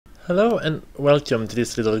Hello and welcome to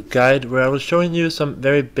this little guide where I will show you some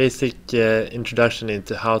very basic introduction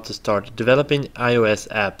into how to start developing iOS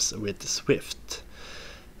apps with Swift.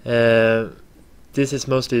 This is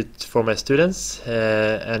mostly for my students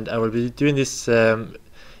and I will be doing this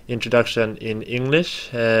introduction in English,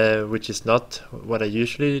 which is not what I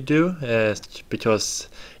usually do because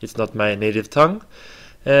it's not my native tongue,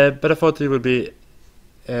 but I thought it would be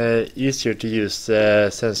easier to use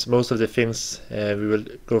since most of the things we will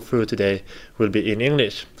go through today will be in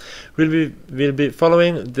English. We'll be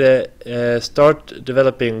following the Start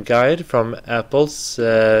Developing Guide from Apple's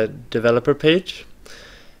developer page,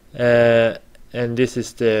 and this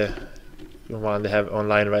is the one they have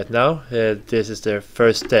online right now. This is the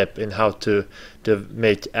first step in how to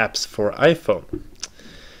make apps for iPhone,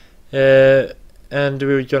 and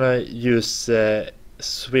we're gonna use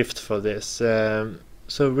Swift for this.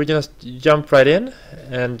 So we're gonna jump right in,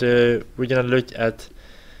 and we're gonna look at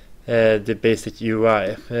the basic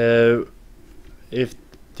UI. If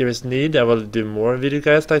there is need, I will do more video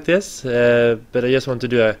guides like this, but I just want to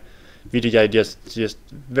do a video guide just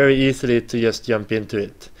very easily to just jump into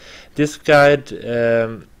it. This guide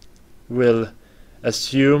will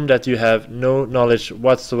assume that you have no knowledge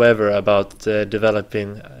whatsoever about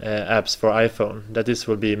developing apps for iPhone, that this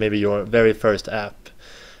will be maybe your very first app.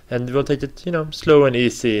 And we'll take it, slow and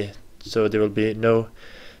easy, so there will be no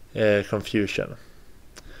confusion.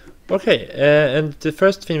 Okay, and the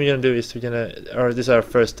first thing we're gonna do is this is our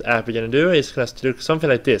first app we're gonna do. It's gonna look something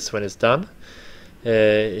like this when it's done.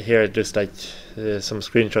 Here it looks like some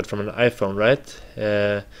screenshot from an iPhone, right?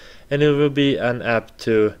 And it will be an app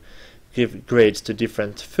to give grades to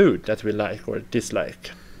different food that we like or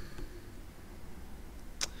dislike.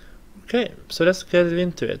 Okay, so let's get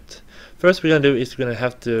into it. First we're going to do is we're going to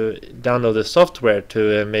have to download the software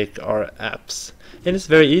to make our apps. And it's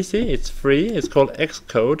very easy, it's free, it's called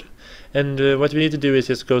Xcode. And what we need to do is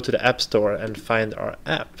just go to the App Store and find our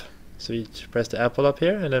app. So you press the Apple up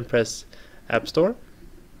here and then press App Store.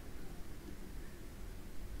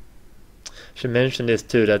 I should mention this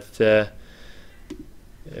too, that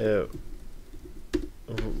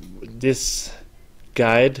this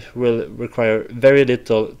guide will require very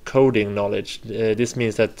little coding knowledge. This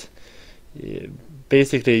means that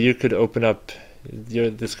basically you could open up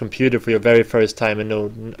this computer for your very first time and know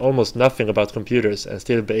almost nothing about computers and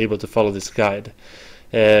still be able to follow this guide.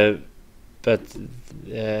 But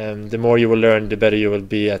the more you will learn, the better you will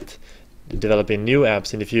be at developing new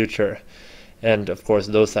apps in the future. And of course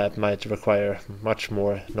those apps might require much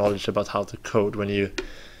more knowledge about how to code when you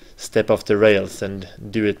step off the rails and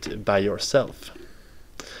do it by yourself.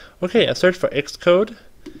 Okay, I searched for Xcode,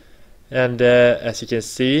 and as you can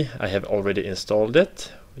see, I have already installed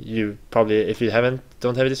it. You probably, if you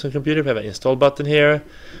don't have this on computer, you have an install button here.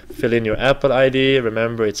 Fill in your Apple ID.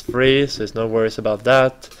 Remember, it's free, so there's no worries about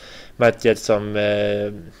that. Might get some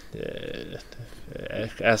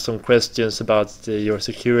ask some questions about your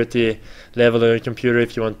security level on your computer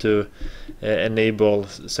if you want to enable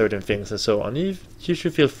certain things and so on. You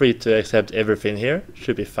should feel free to accept everything here.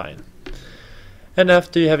 Should be fine. And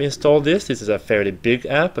after you have installed this is a fairly big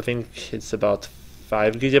app. I think it's about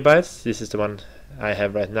 5 gigabytes. This is the one I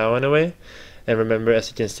have right now anyway. And remember, as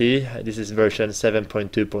you can see, this is version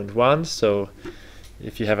 7.2.1. So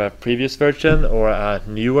if you have a previous version or a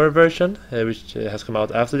newer version which has come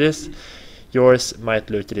out after this, yours might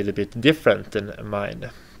look a little bit different than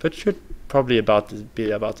mine, but should probably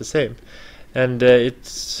be about the same. And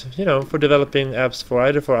it's for developing apps for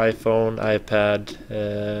either for iPhone, iPad,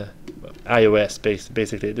 iOS,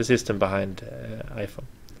 basically the system behind iPhone.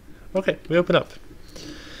 Okay, we open up.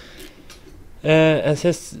 And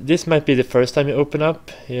since this might be the first time you open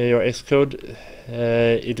up your Xcode,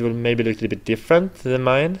 it will maybe look a little bit different than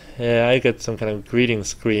mine. I got some kind of greeting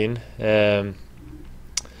screen when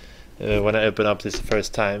I open up this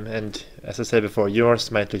first time, and as I said before,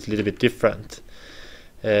 yours might look a little bit different.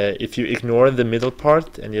 If you ignore the middle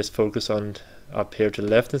part and just focus on up here to the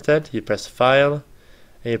left instead, you press File,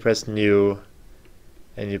 and you press New,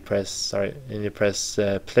 and you press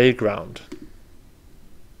Playground.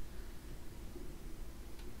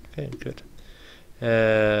 Okay, good.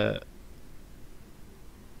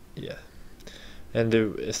 Yeah, and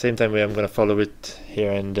the same time I'm going to follow it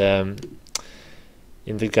here and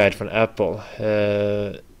in the guide from Apple.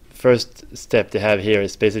 First step they have here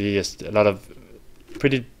is basically just a lot of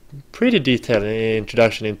pretty detailed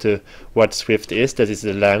introduction into what Swift is. That is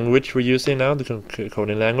the language we're using now, the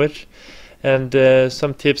coding language, and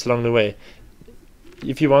some tips along the way.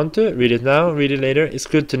 If you want to read it now, read it later, it's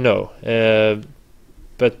good to know.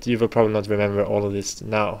 but you will probably not remember all of this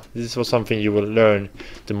now. This was something you will learn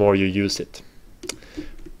the more you use it.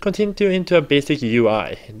 continue into a basic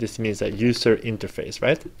UI. This means a user interface,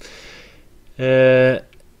 right? Yeah,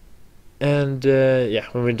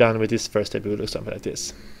 when we're done with this first step, it will look something like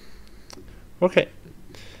this. Okay,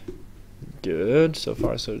 good. So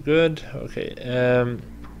far, so good. Okay,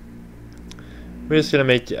 we're just gonna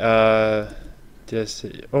make there's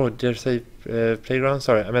a playground.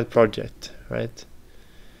 Sorry, I meant project, right?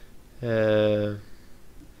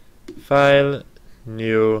 File,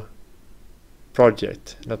 new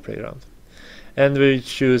project, not playground, and we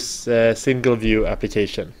choose single view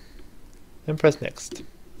application and press next.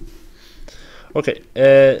 Okay,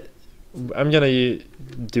 I'm gonna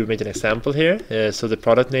make an example here. So the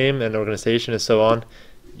product name and organization and so on,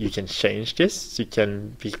 you can change this. You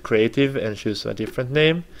can be creative and choose a different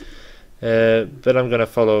name. But I'm gonna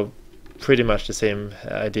follow pretty much the same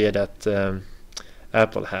idea that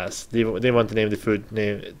Apple has. They want to name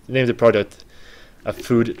the product a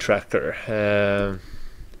food tracker.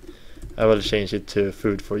 I will change it to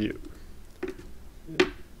food for you.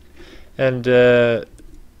 And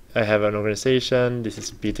I have an organization. This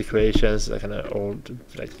is Beta Creations, a kind of old,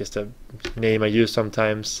 like just a name I use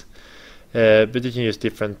sometimes. But you can use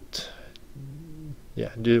different.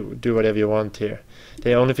 Yeah, do whatever you want here.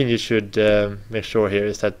 The only thing you should make sure here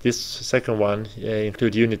is that this second one,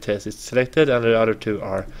 include unit test, is selected, and the other two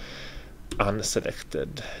are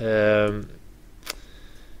unselected.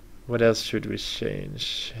 What else should we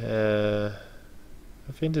change? I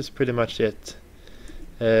think that's pretty much it.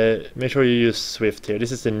 Make sure you use Swift here.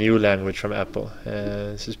 This is the new language from Apple.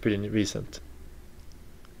 This is pretty recent.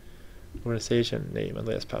 Organization name,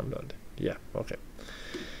 Andreas Palmblad. Yeah, okay.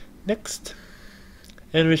 Next.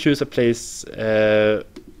 And we choose a place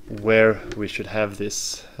where we should have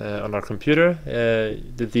this on our computer.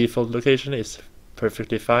 The default location is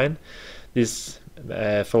perfectly fine. This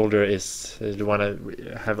folder is the one I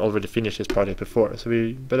have already finished this project before. So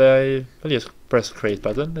I will just press create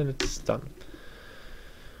button and it's done.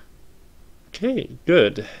 Okay,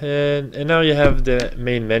 good. And now you have the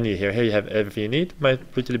main menu here. Here you have everything you need. Might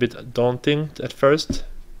look a little bit daunting at first,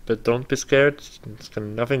 but don't be scared.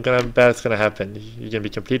 Nothing bad's gonna happen. You're gonna be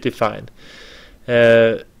completely fine.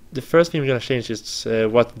 The first thing we're gonna change is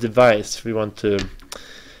what device we want to,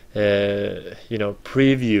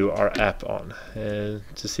 preview our app on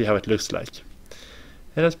to see how it looks like.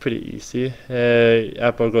 And that's pretty easy.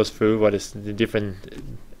 Apple goes through what is the different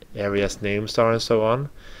areas names are and so on.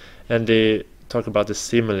 And they talk about the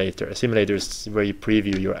simulator. A simulator is where you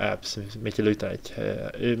preview your apps. Make it look like,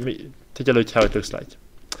 take a look how it looks like.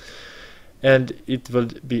 And it will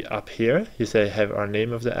be up here. You say have our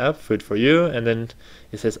name of the app, food for you, and then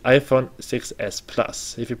it says iPhone 6s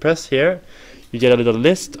Plus. If you press here, you get a little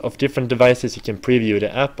list of different devices you can preview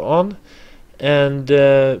the app on, and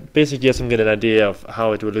basically you can get an idea of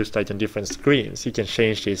how it will look like on different screens. You can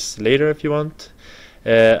change this later if you want.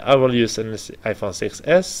 I will use an iPhone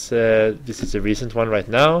 6s. This is a recent one right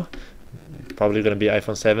now. Probably going to be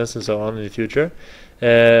iPhone 7s and so on in the future.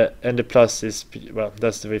 And the Plus is, well,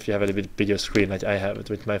 that's if you have a little bit bigger screen like I have it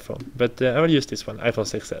with my phone. But I will use this one, iPhone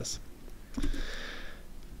 6s.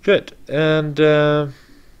 Good. And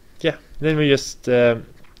yeah, then we just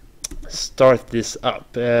start this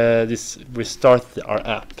up. We start our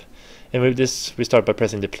app. And with this, we start by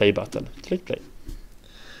pressing the play button. Click play.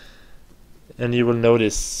 And you will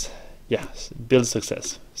notice, yeah, build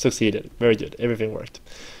success. Succeeded. Very good. Everything worked.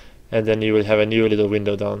 And then you will have a new little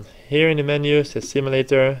window down here in the menu. It says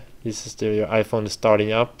simulator. This is your iPhone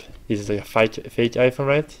starting up. This is like a fake iPhone,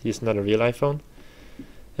 right? This is not a real iPhone.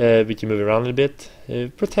 We can move around a bit,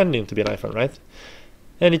 pretending to be an iPhone, right?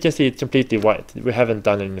 And you can see it's completely white. We haven't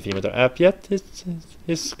done anything with our app yet.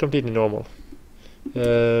 It's completely normal.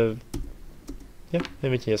 Yeah,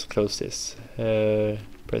 and we can just close this.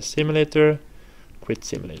 Press simulator, quit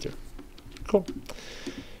simulator. Cool.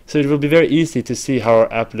 So it will be very easy to see how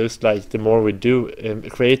our app looks like. The more we do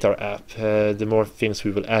create our app, the more things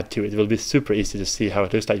we will add to it. It will be super easy to see how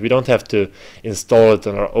it looks like. We don't have to install it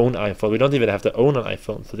on our own iPhone. We don't even have to own an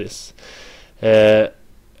iPhone for this.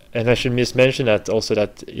 And I should mention that also,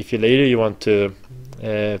 that if you want to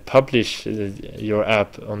publish your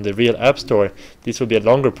app on the real app store, this will be a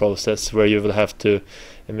longer process where you will have to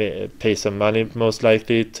pay some money, most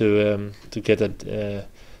likely, to get the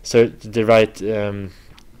right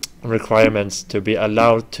requirements to be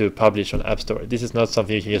allowed to publish on App Store. This is not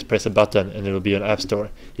something you can just press a button and it will be on App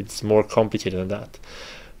Store. It's more complicated than that.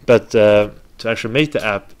 But to actually make the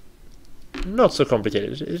app, not so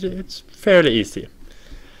complicated. It's fairly easy.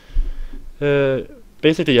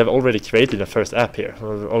 Basically, you have already created a first app here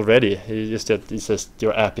already. It's just that it says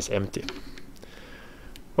your app is empty.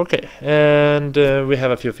 Okay, and we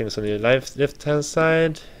have a few things on the left-hand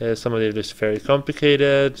side. Some of it looks very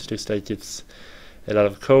complicated. It looks like it's a lot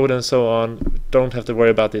of code and so on. Don't have to worry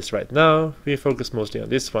about this right now. We focus mostly on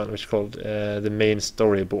this one, which is called the main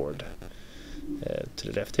storyboard. To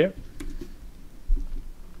the left here.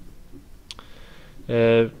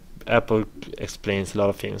 Apple explains a lot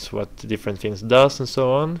of things, what different things does and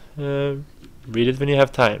so on. Read it when you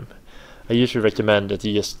have time. I usually recommend that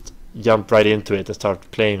you just jump right into it and start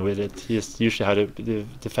playing with it. It's usually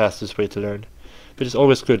the fastest way to learn. But it's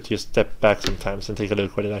always good to just step back sometimes and take a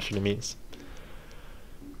look what it actually means.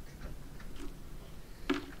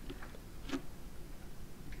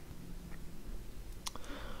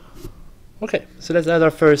 Okay, so let's add our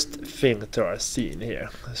first thing to our scene here.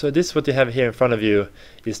 So this, what you have here in front of you,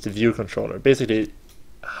 is the view controller. Basically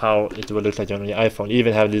how it will look like on your iPhone. You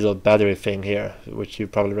even have this little battery thing here, which you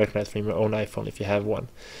probably recognize from your own iPhone if you have one.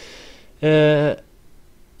 I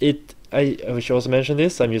should also mention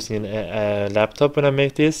this. I'm using a laptop when I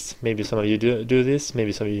make this. Maybe some of you do this,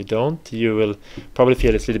 maybe some of you don't. You will probably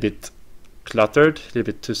feel it's a little bit cluttered, a little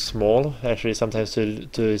bit too small actually sometimes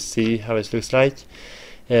to see how it looks like.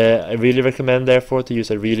 I really recommend therefore to use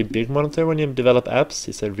a really big monitor when you develop apps.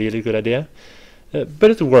 It's a really good idea.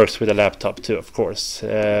 But it works with a laptop too, of course.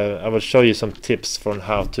 I will show you some tips on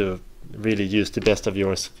how to really use the best of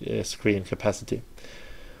your screen capacity.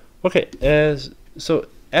 Okay, so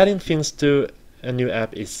adding things to a new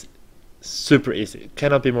app is super easy.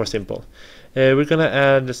 Cannot be more simple. We're gonna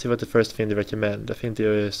add, let's see what the first thing they recommend. I think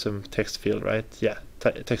there is some text field, right? Yeah,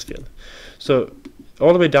 text field. So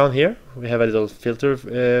all the way down here, we have a little filter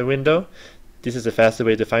window. This is the faster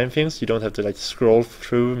way to find things. You don't have to like scroll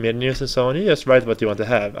through menus and so on. You just write what you want to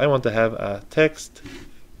have. I want to have a text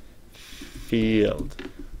field.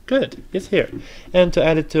 Good, it's here. And to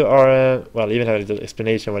add it to our, well, even have a little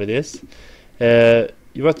explanation what it is.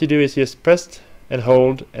 What you do is just press and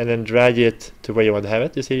hold and then drag it to where you want to have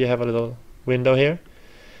it. You see you have a little window here.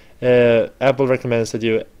 Apple recommends that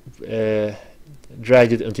you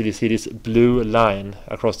drag it until you see this blue line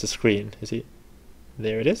across the screen. You see,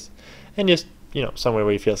 there it is. And just, you know, somewhere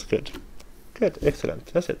where it feels good. Good, excellent,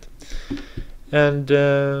 that's it. And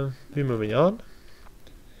we're moving on.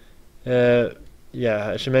 Yeah,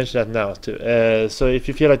 I should mention that now too. So if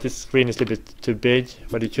you feel like this screen is a little bit too big,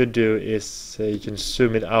 what you could do is you can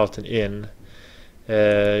zoom it out and in.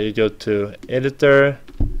 You go to Editor,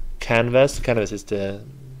 Canvas. Canvas is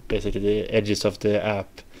basically the edges of the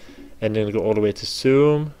app. And then go all the way to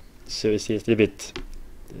zoom. So you see it's a little bit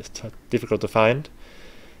difficult to find.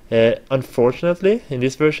 Unfortunately, in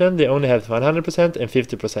this version, they only have 100% and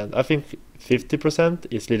 50%. I think 50%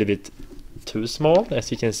 is a little bit too small, as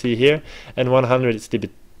you can see here, and 100 is a little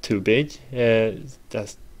bit too big.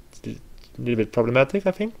 That's a little bit problematic,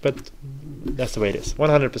 I think, but that's the way it is.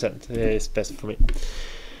 100% is best for me.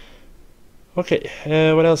 Okay,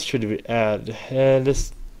 what else should we add?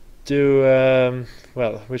 Let's do,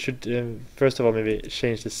 well, we should first of all maybe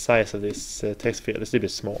change the size of this text field. It's a little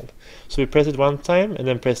bit small. So we press it one time and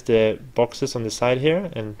then press the boxes on the side here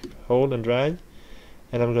and hold and drag.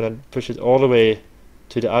 And I'm going to push it all the way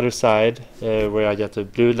to the other side where I get the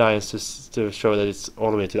blue lines to show that it's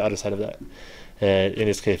all the way to the other side of that. In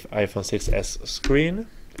this case, iPhone 6s screen.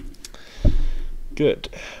 Good.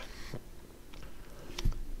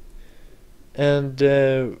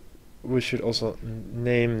 And we should also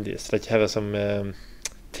name this, like have some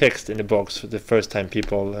text in the box for the first time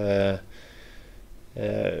people want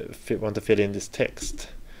to fill in this text.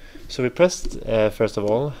 So we pressed first of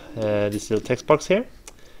all this little text box here,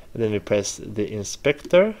 and then we press the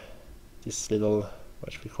inspector, this little,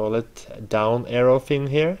 what should we call it, down arrow thing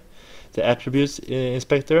here, the attributes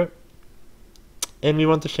inspector, and we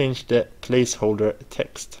want to change the placeholder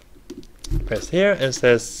text. Press here and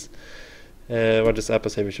says, what does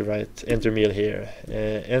Apple say we should write? Enter meal here.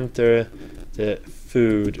 Enter the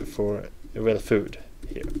food for, well, food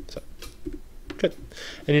here. So good.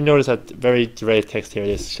 And you notice that very gray text here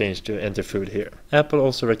is changed to enter food here. Apple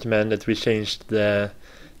also recommend that we change the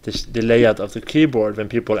layout of the keyboard when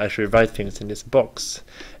people actually write things in this box.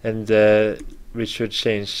 And we should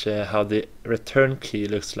change how the return key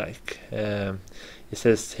looks like. It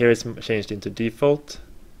says here it's changed into default.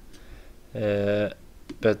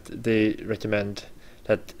 But they recommend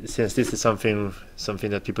that since this is something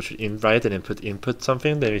that people should write and input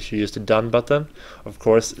something, then we should use the done button. Of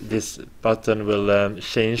course, this button will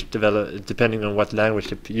change depending on what language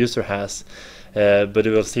the user has, but it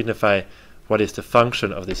will signify what is the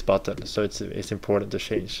function of this button. So it's important to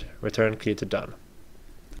change return key to done.